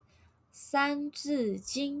三字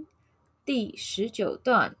经第19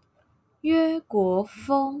段：曰国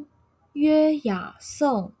风，曰雅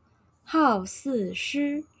颂，好四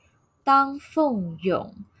诗，当奋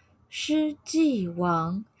咏。诗既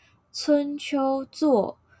亡，春秋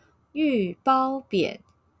作，欲褒贬，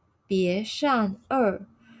别善恶。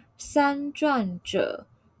三传者，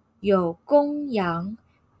有公羊，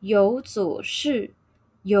有左氏，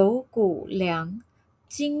有谷梁。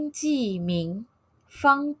今既明，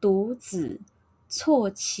方读子，错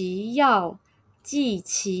其要，记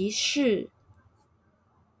其事。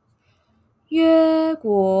曰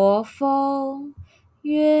国风，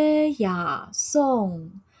曰雅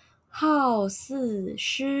颂，好四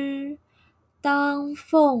诗，当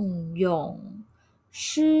奋咏。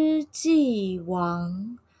诗既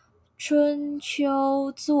亡，春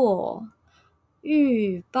秋作，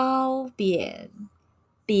欲褒贬，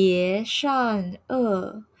别善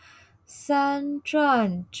恶。三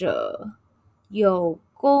传者，有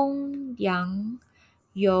公羊，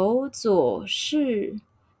有左氏，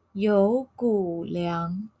有谷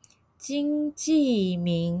梁。今既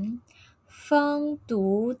明，方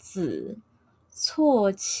读子，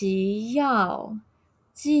错其要，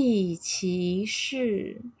记其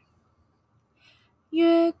事。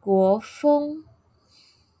曰国风，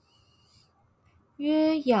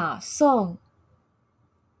曰雅颂，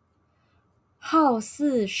好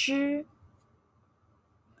四诗，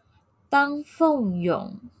当奋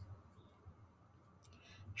咏。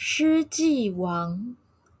诗既亡，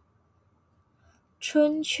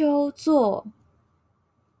春秋作，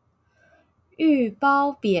欲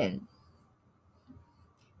褒贬，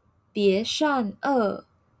别善恶。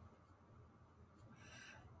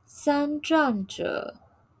三传者，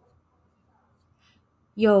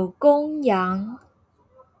有公羊，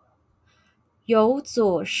有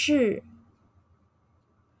左氏，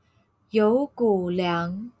有谷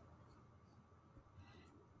梁。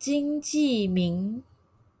今既明，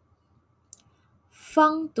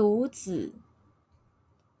方读子，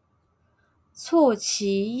错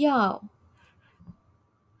其要，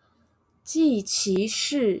记其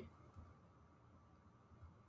事。